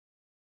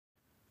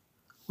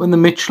When the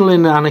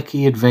Michelin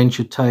Anarchy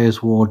Adventure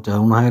tyres wore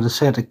down, I had a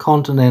set of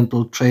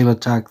Continental Trailer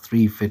Tack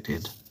 3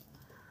 fitted.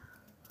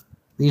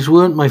 These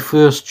weren't my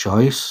first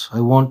choice. I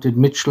wanted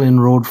Michelin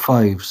Road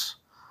 5s,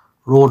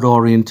 road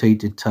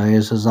orientated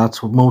tyres, as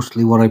that's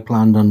mostly what I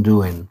planned on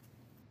doing.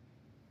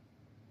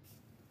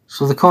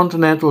 So the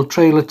Continental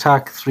Trailer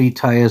Tack 3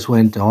 tyres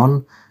went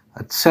on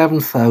at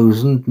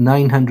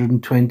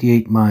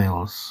 7,928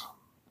 miles.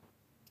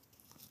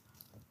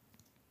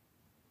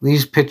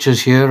 These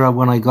pictures here are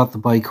when I got the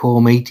bike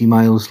home 80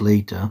 miles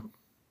later.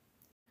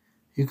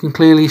 You can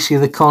clearly see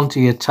the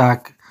Conti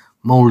Attack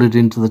moulded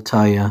into the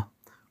tyre,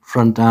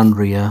 front and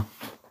rear.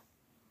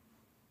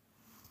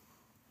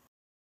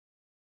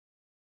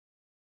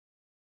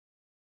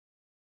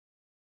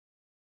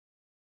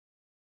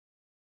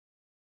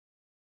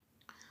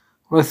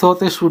 Well, I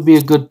thought this would be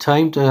a good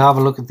time to have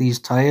a look at these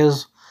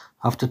tyres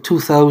after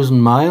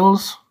 2,000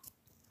 miles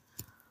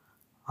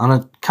on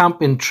a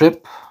camping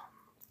trip,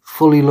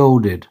 fully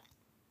loaded.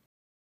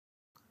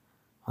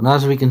 And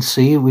as we can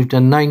see, we've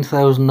done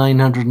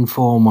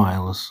 9,904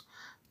 miles,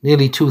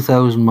 nearly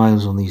 2,000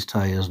 miles on these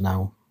tyres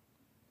now.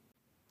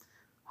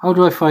 How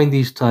do I find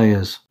these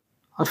tyres?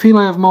 I feel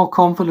I have more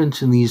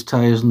confidence in these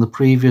tyres than the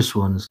previous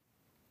ones.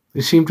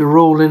 They seem to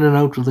roll in and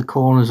out of the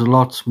corners a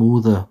lot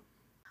smoother.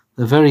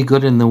 They're very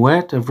good in the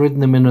wet. I've ridden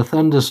them in a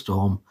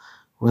thunderstorm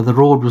where the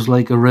road was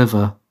like a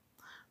river.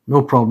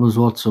 No problems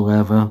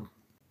whatsoever.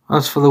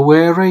 As for the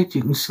wear rate,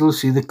 you can still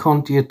see the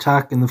Conti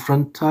Attack in the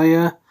front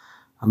tyre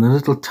and a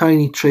little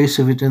tiny trace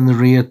of it in the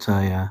rear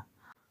tyre.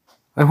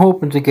 I'm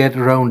hoping to get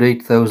around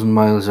 8,000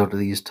 miles out of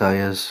these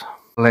tyres.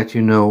 I'll let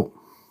you know.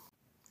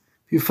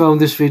 If you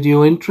found this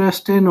video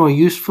interesting or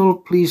useful,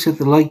 please hit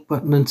the like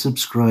button and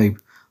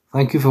subscribe.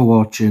 Thank you for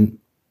watching.